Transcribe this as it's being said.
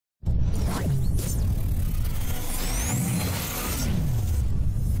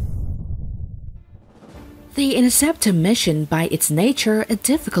The Interceptor mission by its nature a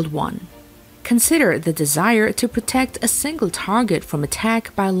difficult one. Consider the desire to protect a single target from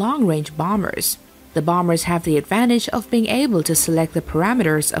attack by long-range bombers. The bombers have the advantage of being able to select the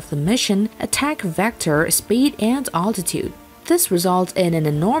parameters of the mission, attack vector, speed, and altitude. This results in an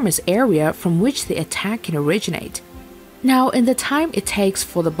enormous area from which the attack can originate. Now, in the time it takes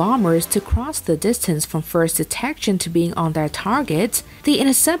for the bombers to cross the distance from first detection to being on their target, the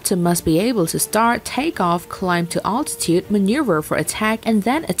Interceptor must be able to start, take off, climb to altitude, maneuver for attack, and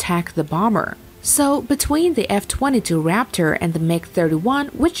then attack the bomber. So, between the F22 Raptor and the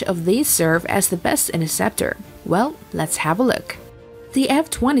MiG-31, which of these serve as the best interceptor? Well, let's have a look. The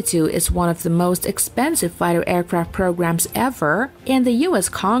F-22 is one of the most expensive fighter aircraft programs ever, and the US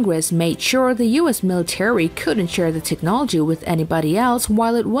Congress made sure the US military couldn't share the technology with anybody else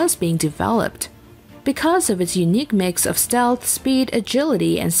while it was being developed. Because of its unique mix of stealth, speed,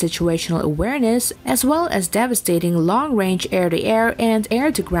 agility, and situational awareness, as well as devastating long-range air-to-air and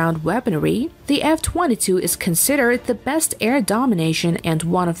air-to-ground weaponry, the F-22 is considered the best air domination and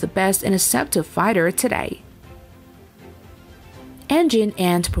one of the best interceptor fighter today. Engine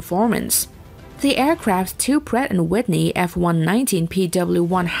and performance. The aircraft's two Pratt & Whitney F119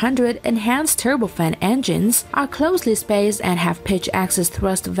 PW100 enhanced turbofan engines are closely spaced and have pitch-axis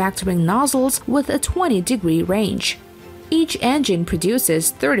thrust vectoring nozzles with a 20-degree range. Each engine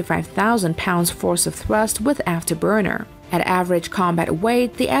produces 35,000 pounds force of thrust with afterburner. At average combat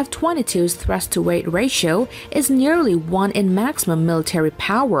weight, the F-22's thrust-to-weight ratio is nearly 1 in maximum military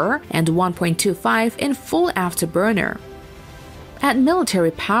power and 1.25 in full afterburner. At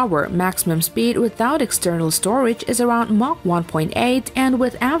military power, maximum speed without external storage is around Mach 1.8, and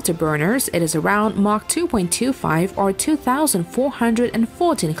with afterburners it is around Mach 2.25 or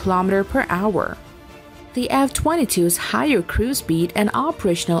 2,414 km per hour. The F-22's higher cruise speed and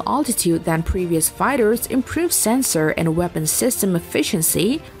operational altitude than previous fighters improve sensor and weapon system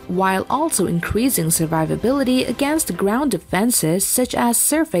efficiency, while also increasing survivability against ground defenses such as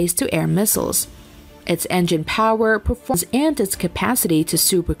surface-to-air missiles. Its engine power, performance, and its capacity to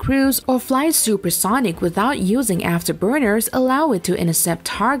supercruise or fly supersonic without using afterburners allow it to intercept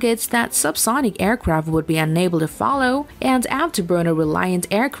targets that subsonic aircraft would be unable to follow and afterburner-reliant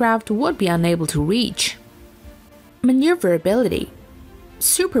aircraft would be unable to reach. Maneuverability.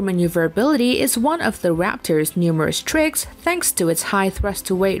 Super-maneuverability is one of the Raptor's numerous tricks thanks to its high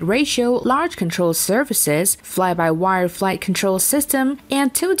thrust-to-weight ratio, large control surfaces, fly-by-wire flight control system,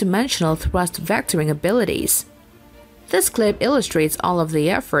 and two-dimensional thrust vectoring abilities. This clip illustrates all of the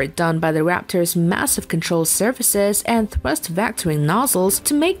effort done by the Raptor's massive control surfaces and thrust vectoring nozzles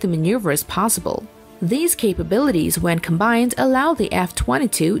to make the maneuvers possible. These capabilities, when combined, allow the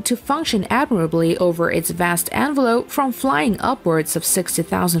F-22 to function admirably over its vast envelope, from flying upwards of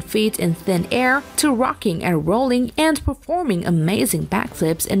 60,000 feet in thin air to rocking and rolling and performing amazing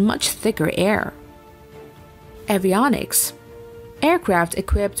backflips in much thicker air. Avionics. Aircraft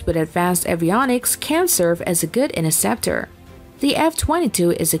equipped with advanced avionics can serve as a good interceptor. The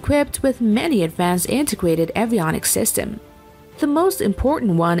F-22 is equipped with many advanced integrated avionics systems. The most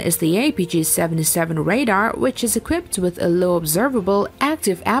important one is the APG-77 radar, which is equipped with a low-observable,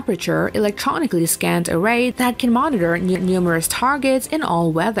 active aperture, electronically scanned array that can monitor numerous targets in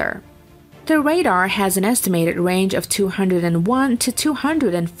all weather. The radar has an estimated range of 201 to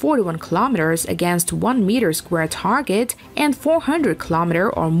 241 kilometers against 1 meter square target and 400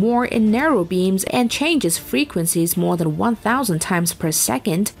 km or more in narrow beams, and changes frequencies more than 1,000 times per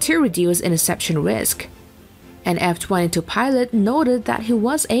second to reduce interception risk. An F-22 pilot noted that he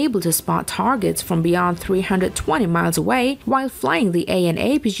was able to spot targets from beyond 320 miles away while flying the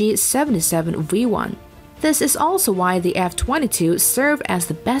AN/APG-77 V1. This is also why the F-22 served as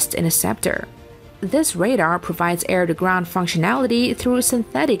the best interceptor. This radar provides air-to-ground functionality through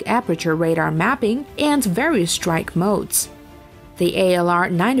synthetic aperture radar mapping and various strike modes. The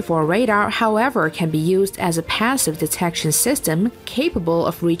ALR-94 radar, however, can be used as a passive detection system capable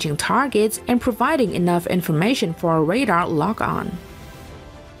of reaching targets and providing enough information for a radar lock-on.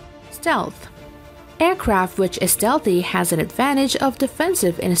 Stealth. Aircraft which is stealthy has an advantage of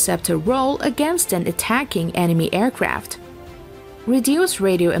defensive interceptor role against an attacking enemy aircraft. Reduced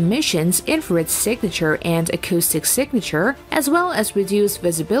radio emissions, infrared signature, and acoustic signature, as well as reduced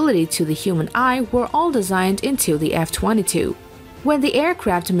visibility to the human eye, were all designed into the F-22. When the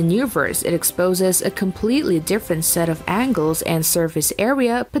aircraft maneuvers, it exposes a completely different set of angles and surface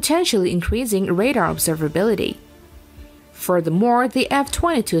area, potentially increasing radar observability. Furthermore, the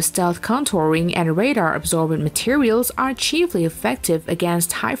F-22 stealth contouring and radar-absorbent materials are chiefly effective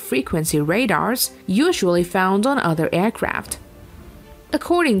against high-frequency radars, usually found on other aircraft.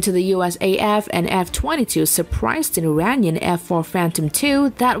 According to the USAF, an F-22 surprised an Iranian F-4 Phantom II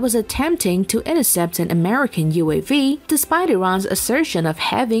that was attempting to intercept an American UAV, despite Iran's assertion of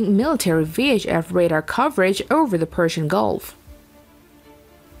having military VHF radar coverage over the Persian Gulf.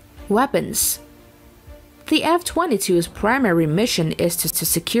 Weapons. The F-22's primary mission is to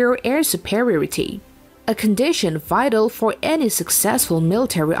secure air superiority, a condition vital for any successful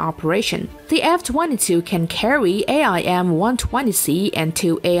military operation. The F-22 can carry AIM-120C and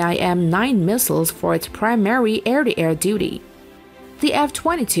 2 AIM-9 missiles for its primary air-to-air duty. The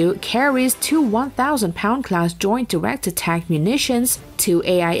F-22 carries 2 1,000-pound class joint direct attack munitions, 2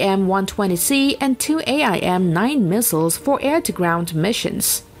 AIM-120C and 2 AIM-9 missiles for air-to-ground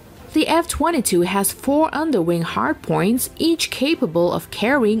missions. The F-22 has 4 underwing hardpoints, each capable of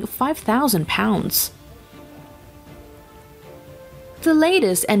carrying 5,000 pounds. The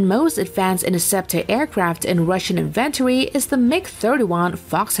latest and most advanced interceptor aircraft in Russian inventory is the MiG-31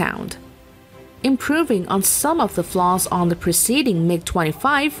 Foxhound. Improving on some of the flaws on the preceding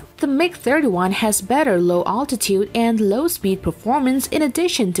MiG-25, the MiG-31 has better low-altitude and low-speed performance in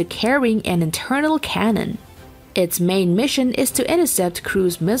addition to carrying an internal cannon. Its main mission is to intercept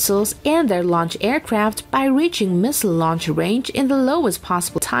cruise missiles and their launch aircraft by reaching missile launch range in the lowest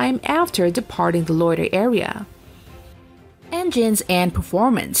possible time after departing the loiter area. Engines and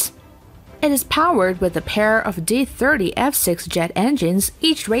performance. It is powered with a pair of D30 F6 jet engines,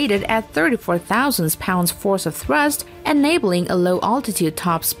 each rated at 34,000 pounds force of thrust, enabling a low-altitude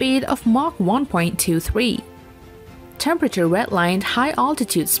top speed of Mach 1.23. Temperature redlined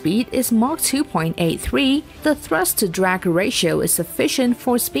high-altitude speed is Mach 2.83. The thrust-to-drag ratio is sufficient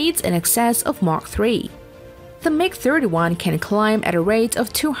for speeds in excess of Mach 3. The MiG-31 can climb at a rate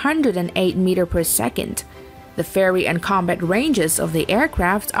of 208 meters per second. The ferry and combat ranges of the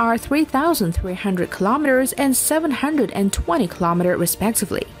aircraft are 3,300 kilometers and 720 kilometers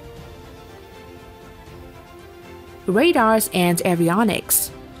respectively. Radars and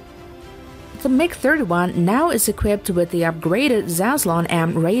avionics. The MiG-31 now is equipped with the upgraded Zaslon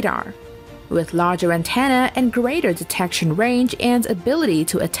M radar, with larger antenna and greater detection range and ability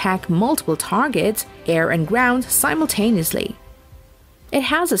to attack multiple targets, air and ground, simultaneously. It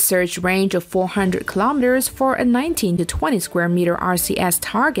has a search range of 400 kilometers for a 19 to 20 square meter RCS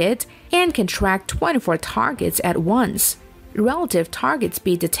target and can track 24 targets at once. Relative target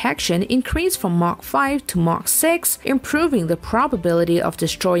speed detection increased from Mach 5 to Mach 6, improving the probability of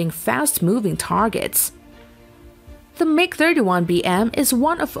destroying fast-moving targets. The MiG-31BM is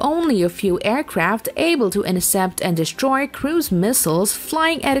one of only a few aircraft able to intercept and destroy cruise missiles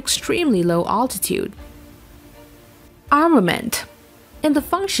flying at extremely low altitude. Armament. In the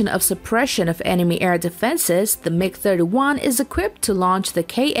function of suppression of enemy air defenses, the MiG-31 is equipped to launch the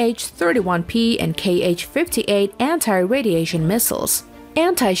KH-31P and KH-58 anti-radiation missiles,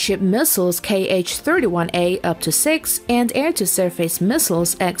 anti-ship missiles KH-31A up to 6, and air-to-surface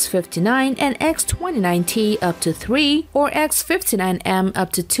missiles X-59 and X-29T up to 3, or X-59M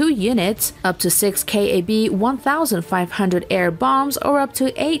up to 2 units, up to 6 KAB 1500 air bombs, or up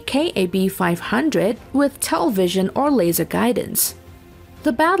to 8 KAB 500 with television or laser guidance.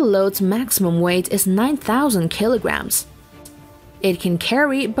 The battle load's maximum weight is 9,000 kilograms. It can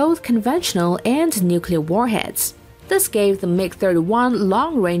carry both conventional and nuclear warheads. This gave the MiG-31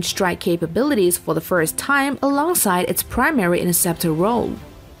 long-range strike capabilities for the first time alongside its primary interceptor role.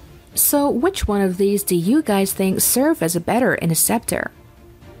 So which one of these do you guys think serve as a better interceptor?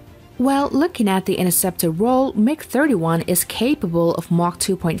 Well, looking at the interceptor role, MiG-31 is capable of Mach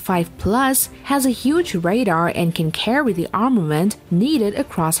 2.5 plus, has a huge radar and can carry the armament needed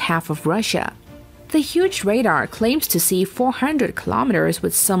across half of Russia. The huge radar claims to see 400 kilometers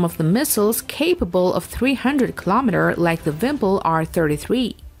with some of the missiles capable of 300 kilometers like the Wimpel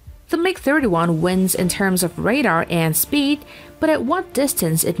R-33. The MiG-31 wins in terms of radar and speed, but at what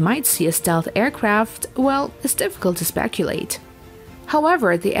distance it might see a stealth aircraft, well, it's difficult to speculate.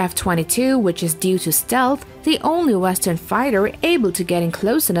 However, the F-22, which is due to stealth, the only Western fighter able to getting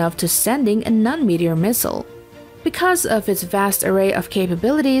close enough to sending a non-meteor missile. Because of its vast array of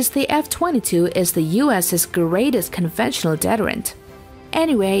capabilities, the F-22 is the US's greatest conventional deterrent.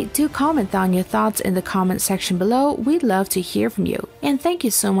 Anyway, do comment down your thoughts in the comment section below, we'd love to hear from you. And thank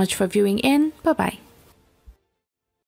you so much for viewing in, bye bye.